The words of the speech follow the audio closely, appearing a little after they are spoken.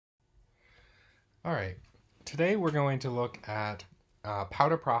All right, today we're going to look at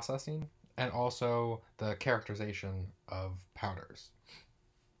powder processing and also the characterization of powders.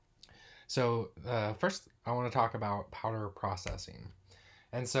 So first I want to talk about powder processing.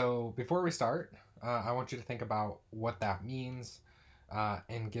 And so before we start, I want you to think about what that means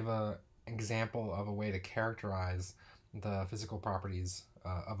and give an example of a way to characterize the physical properties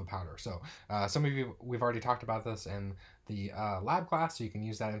of a powder. So some of you, we've already talked about this in the lab class, so you can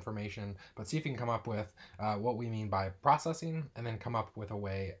use that information, but see if you can come up with what we mean by processing and then come up with a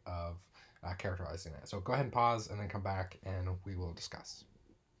way of characterizing it. So go ahead and pause and then come back and we will discuss.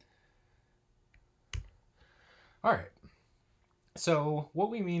 All right. So what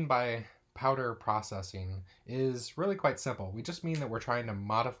we mean by powder processing is really quite simple. We just mean that we're trying to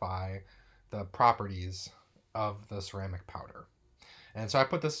modify the properties of the ceramic powder. And so I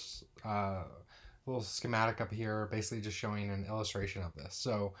put this little schematic up here, basically just showing an illustration of this.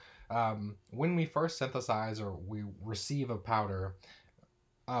 So when we first synthesize or we receive a powder,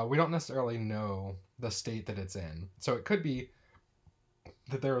 we don't necessarily know the state that it's in. So it could be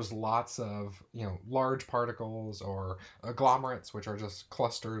that there's lots of large particles or agglomerates, which are just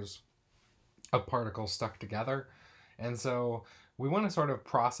clusters of particles stuck together. And so we want to sort of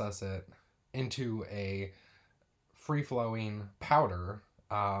process it into a free-flowing powder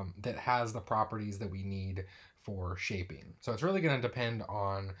that has the properties that we need for shaping. So it's really going to depend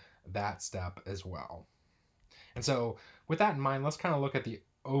on that step as well. And so with that in mind, let's kind of look at the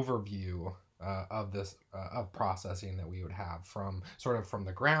overview of this of processing that we would have from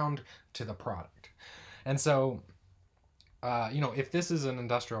the ground to the product. And so if this is an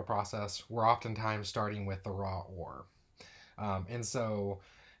industrial process, we're oftentimes starting with the raw ore. And so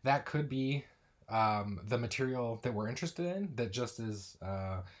that could be the material that we're interested in that just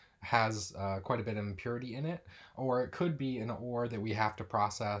has quite a bit of impurity in it, or it could be an ore that we have to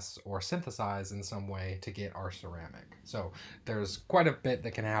process or synthesize in some way to get our ceramic. So there's quite a bit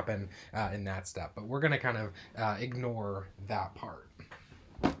that can happen in that step, but we're going to kind of ignore that part.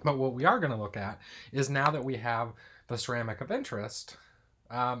 But what we are going to look at is, now that we have the ceramic of interest,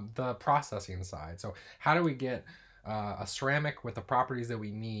 the processing side. So how do we get a ceramic with the properties that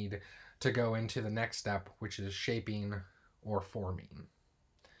we need to go into the next step, which is shaping or forming?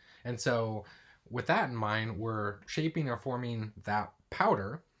 And so with that in mind, we're shaping or forming that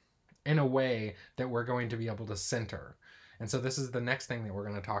powder in a way that we're going to be able to sinter. And so this is the next thing that we're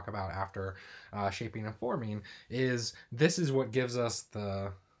going to talk about after shaping and forming. This is what gives us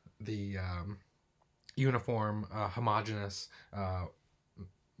the uniform, homogeneous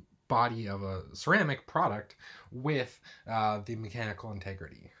body of a ceramic product with the mechanical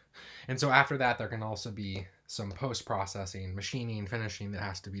integrity. And so after that, there can also be some post-processing, machining, finishing that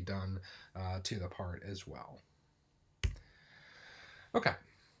has to be done to the part as well. Okay,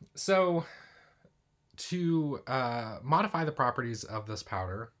 so to modify the properties of this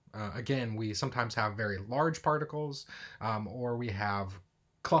powder, again, we sometimes have very large particles, or we have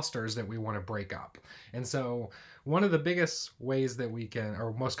clusters that we want to break up. And so one of the biggest ways that we can,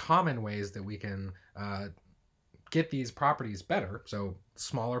 or most common ways that we can get these properties better, so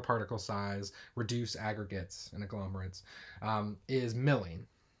smaller particle size, reduce aggregates and agglomerates, is milling.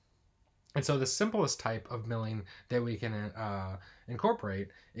 And so the simplest type of milling that we can incorporate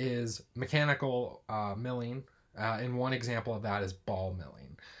is mechanical milling, and one example of that is ball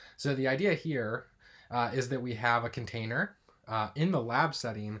milling. So the idea here is that we have a container. In the lab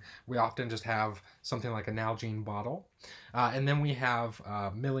setting, we often just have something like a Nalgene bottle. And then we have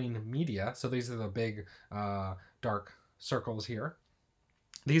milling media. So these are the big dark circles here.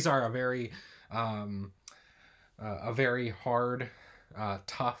 These are a very hard,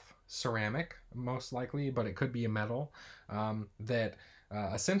 tough ceramic, most likely, but it could be a metal that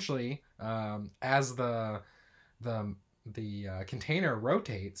essentially, as the container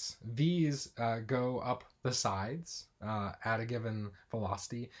rotates, these go up the sides at a given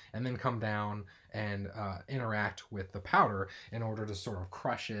velocity and then come down and interact with the powder in order to sort of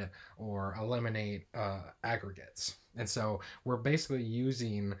crush it or eliminate aggregates. And so we're basically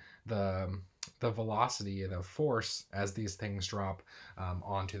using the velocity, the force, as these things drop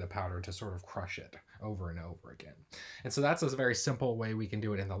onto the powder to sort of crush it over and over again. And so that's a very simple way we can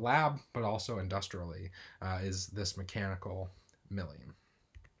do it in the lab, but also industrially, is this mechanical milling.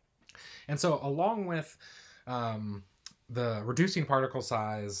 And so along with the reducing particle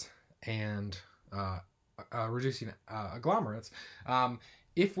size and reducing agglomerates,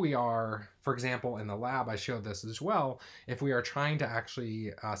 if we are, for example, in the lab, I showed this as well, if we are trying to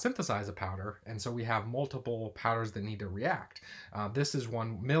actually synthesize a powder, and so we have multiple powders that need to react,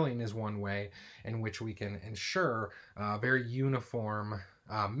 milling is one way in which we can ensure very uniform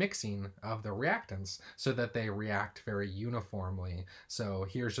mixing of the reactants so that they react very uniformly. So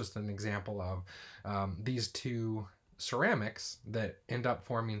here's just an example of these two ceramics that end up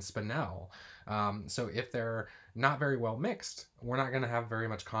forming spinel. So if they're not very well mixed, we're not going to have very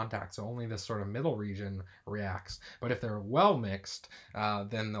much contact. So only this sort of middle region reacts. But if they're well mixed,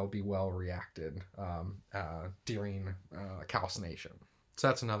 then they'll be well reacted during calcination. So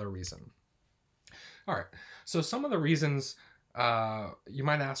that's another reason. All right. So some of the reasons you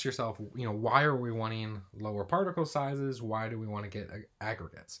might ask yourself, why are we wanting lower particle sizes? Why do we want to get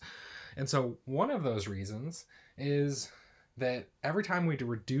aggregates? And so one of those reasons is that every time we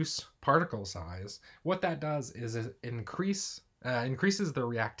reduce particle size, what that does is it increases the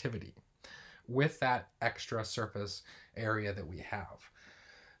reactivity with that extra surface area that we have.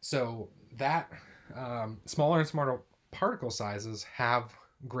 So that smaller and smaller particle sizes have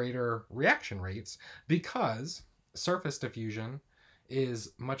greater reaction rates because surface diffusion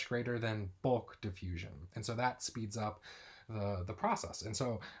is much greater than bulk diffusion. And so that speeds up the process. And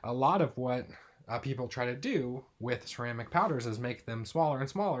so a lot of what people try to do with ceramic powders is make them smaller and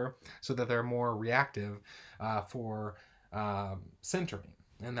smaller so that they're more reactive for sintering.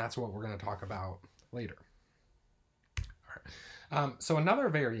 And that's what we're going to talk about later. All right. So another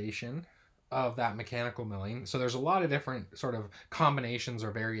variation of that mechanical milling. So there's a lot of different sort of combinations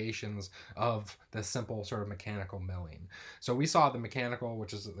or variations of the simple sort of mechanical milling. So we saw the mechanical,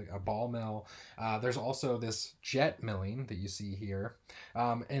 which is a ball mill. There's also this jet milling that you see here.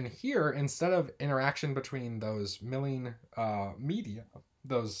 And here, instead of interaction between those milling media,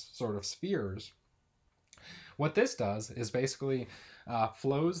 those sort of spheres, what this does is basically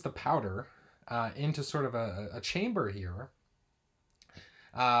flows the powder into sort of a chamber here,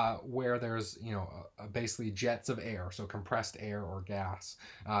 where there's, basically jets of air, so compressed air or gas,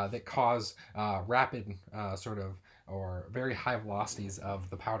 that cause rapid sort of or very high velocities of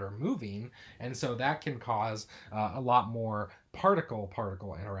the powder moving. And so that can cause a lot more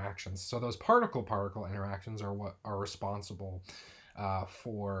particle-particle interactions. So those particle-particle interactions are what are responsible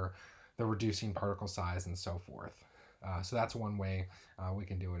for the reducing particle size and so forth. So that's one way we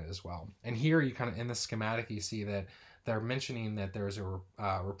can do it as well. And here you kind of, in the schematic, you see that they're mentioning that there's a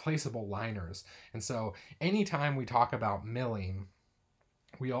replaceable liners. And so anytime we talk about milling,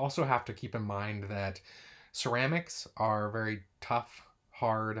 we also have to keep in mind that ceramics are very tough,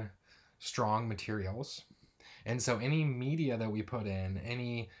 hard, strong materials. And so any media that we put in,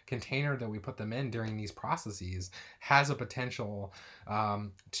 any container that we put them in during these processes has a potential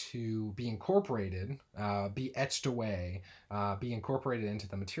to be incorporated, be etched away, be incorporated into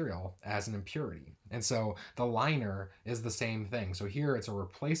the material as an impurity. And so the liner is the same thing. So here it's a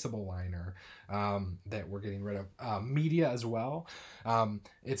replaceable liner that we're getting rid of. Media as well.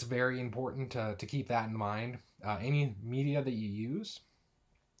 It's very important to keep that in mind. Any media that you use,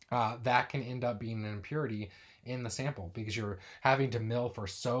 that can end up being an impurity in the sample because you're having to mill for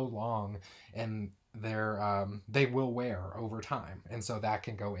so long, and they will wear over time, and so that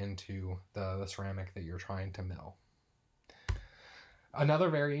can go into the ceramic that you're trying to mill. Another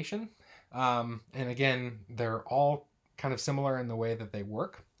variation, and again, they're all kind of similar in the way that they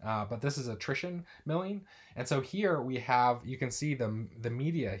work, but this is attrition milling. And so here we have, you can see the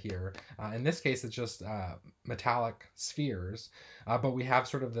media here. In this case, it's just metallic spheres, but we have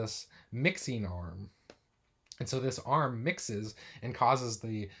sort of this mixing arm. And so this arm mixes and causes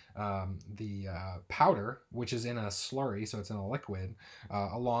the powder, which is in a slurry, so it's in a liquid,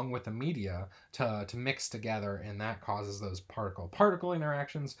 along with the media to mix together, and that causes those particle-particle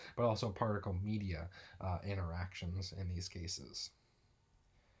interactions, but also particle-media interactions in these cases.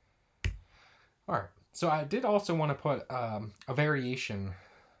 All right, so I did also want to put a variation.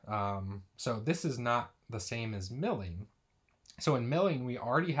 So this is not the same as milling. So in milling, we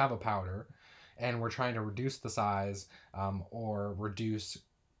already have a powder, and we're trying to reduce the size or reduce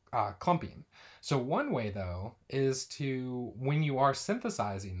clumping. So one way, though, is to, when you are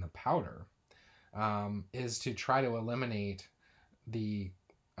synthesizing the powder, is to try to eliminate the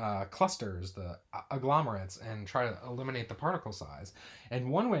clusters, the agglomerates, and try to eliminate the particle size. And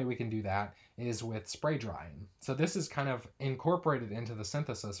one way we can do that is with spray drying. So this is kind of incorporated into the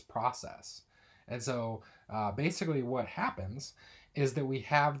synthesis process. And so basically what happens is that we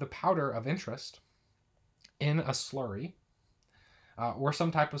have the powder of interest in a slurry, or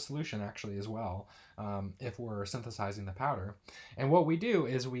some type of solution actually as well, if we're synthesizing the powder. And what we do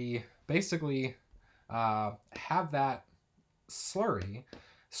is we basically have that slurry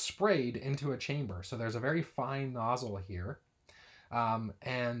sprayed into a chamber. So there's a very fine nozzle here.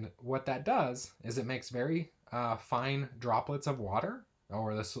 And what that does is it makes very fine droplets of water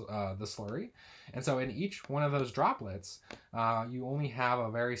or the slurry. And so in each one of those droplets, you only have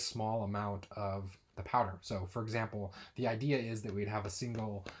a very small amount of the powder. So for example, the idea is that we'd have a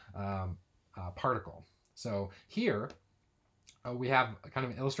single particle. So here we have kind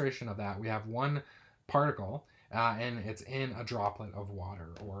of an illustration of that. We have one particle and it's in a droplet of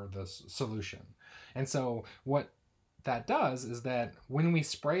water or the solution. And so what that does is that when we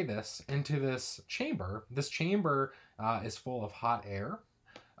spray this into this chamber is full of hot air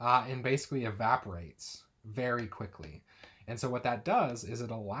and basically evaporates very quickly. And so what that does is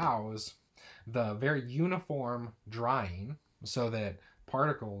it allows the very uniform drying so that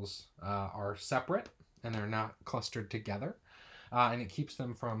particles are separate and they're not clustered together. And it keeps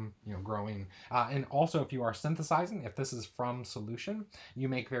them from growing. And also, if you are synthesizing, if this is from solution, you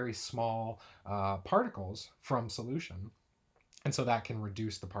make very small particles from solution. And so that can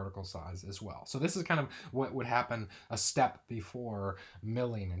reduce the particle size as well. So this is kind of what would happen a step before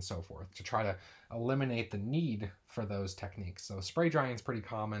milling and so forth to try to eliminate the need for those techniques. So spray drying is pretty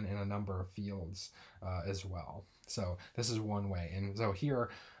common in a number of fields as well. So this is one way. And so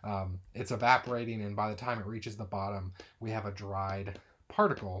here it's evaporating, and by the time it reaches the bottom, we have a dried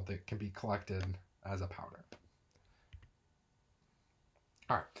particle that can be collected as a powder.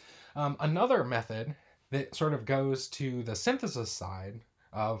 All right. Another method that sort of goes to the synthesis side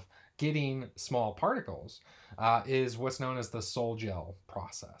of getting small particles is what's known as the sol-gel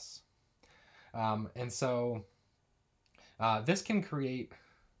process. And so this can create,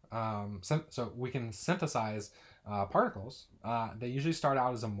 so we can synthesize particles. They usually start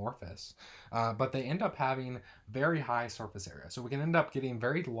out as amorphous, but they end up having very high surface area. So we can end up getting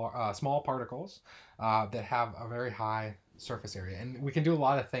very small particles that have a very high surface area, and we can do a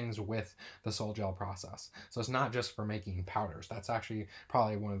lot of things with the sol-gel process. So it's not just for making powders. That's actually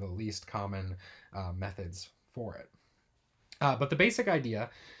probably one of the least common methods for it. But the basic idea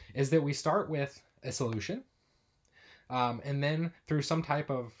is that we start with a solution, and then through some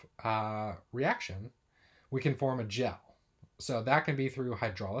type of reaction, we can form a gel. So that can be through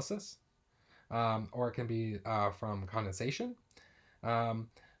hydrolysis, or it can be from condensation,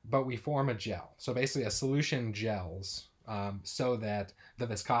 but we form a gel. So basically a solution gels so that the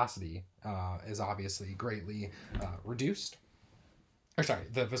viscosity is obviously greatly reduced. Or sorry,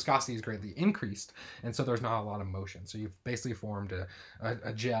 the viscosity is greatly increased, and so there's not a lot of motion. So you've basically formed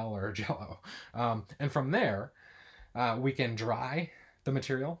a gel or a jello. And from there, we can dry the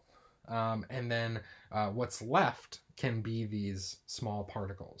material, and then what's left can be these small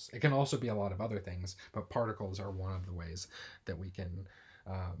particles. It can also be a lot of other things, but particles are one of the ways that we can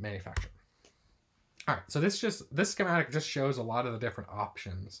manufacture. All right, so this schematic just shows a lot of the different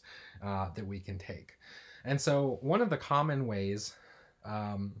options that we can take. And so one of the common ways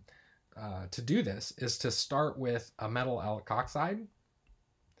to do this is to start with a metal alkoxide,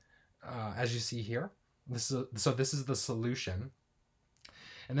 as you see here. This is the solution.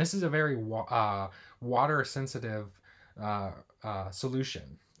 And this is a very water-sensitive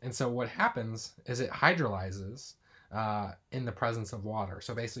solution. And so what happens is it hydrolyzes in the presence of water.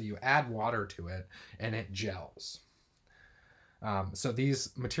 So basically you add water to it and it gels. So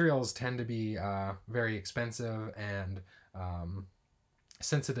these materials tend to be very expensive and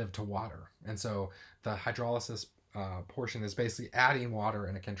sensitive to water. And so the hydrolysis portion is basically adding water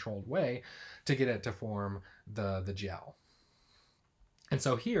in a controlled way to get it to form the gel. And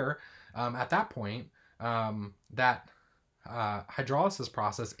so here, at that point, that hydrolysis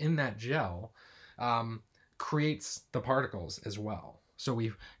process in that gel creates the particles as well. So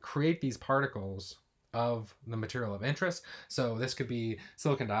we create these particles of the material of interest. So this could be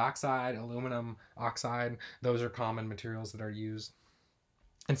silicon dioxide, aluminum oxide. Those are common materials that are used.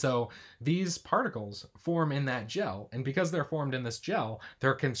 And so these particles form in that gel, and because they're formed in this gel,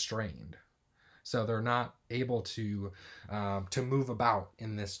 they're constrained. So they're not able to move about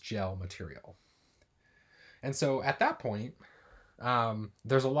in this gel material. And so at that point,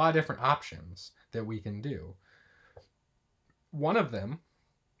 there's a lot of different options that we can do. One of them,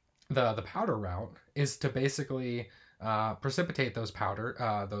 the powder route, is to basically precipitate those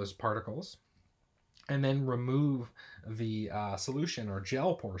particles and then remove the solution or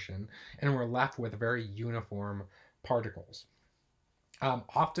gel portion, and we're left with very uniform particles.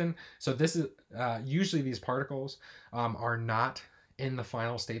 Often, so this is usually these particles are not in the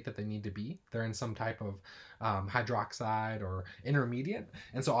final state that they need to be. They're in some type of hydroxide or intermediate,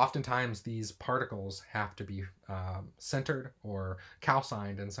 and so oftentimes these particles have to be centered or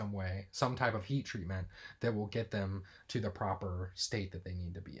calcined in some way, some type of heat treatment that will get them to the proper state that they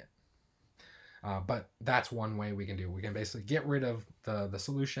need to be in. But that's one way we can do. We can basically get rid of the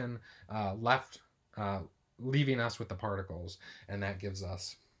solution, leaving us with the particles, and that gives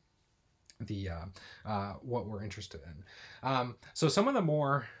us the what we're interested in. So some of the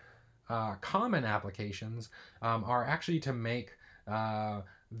more common applications are actually to make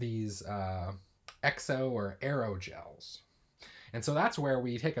these exo or aerogels. And so that's where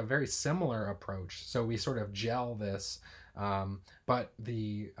we take a very similar approach. So we sort of gel this, but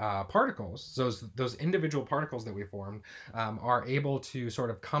the particles, those individual particles that we formed, are able to sort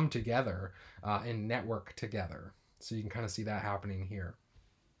of come together and network together. So you can kind of see that happening here.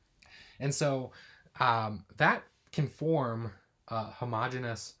 And so that can form a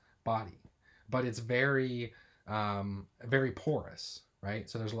homogeneous body, but it's very, very porous, right?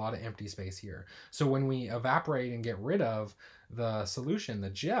 So there's a lot of empty space here. So when we evaporate and get rid of the solution, the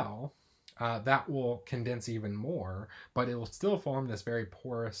gel, that will condense even more, but it will still form this very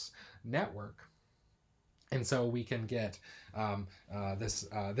porous network. And so we can get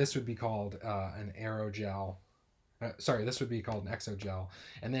this would be called an aerogel. Sorry, this would be called an exogel.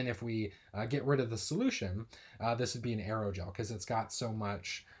 And then if we get rid of the solution, this would be an aerogel because it's got so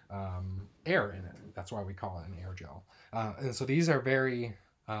much air in it. That's why we call it an aerogel. And so these are very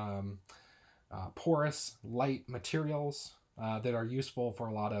porous, light materials that are useful for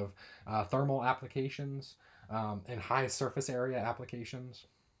a lot of thermal applications and high surface area applications.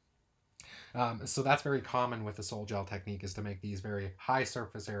 So that's very common with the sol gel technique, is to make these very high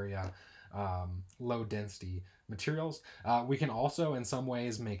surface area, low density materials. We can also in some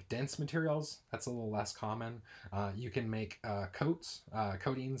ways make dense materials. That's a little less common. You can make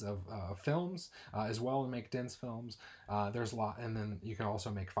coatings of films as well, and make dense films. There's a lot, and then you can also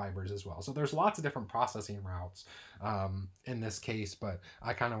make fibers as well. So there's lots of different processing routes in this case, but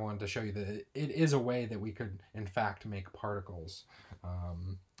I kind of wanted to show you that it is a way that we could in fact make particles,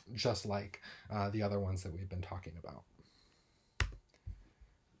 just like the other ones that we've been talking about.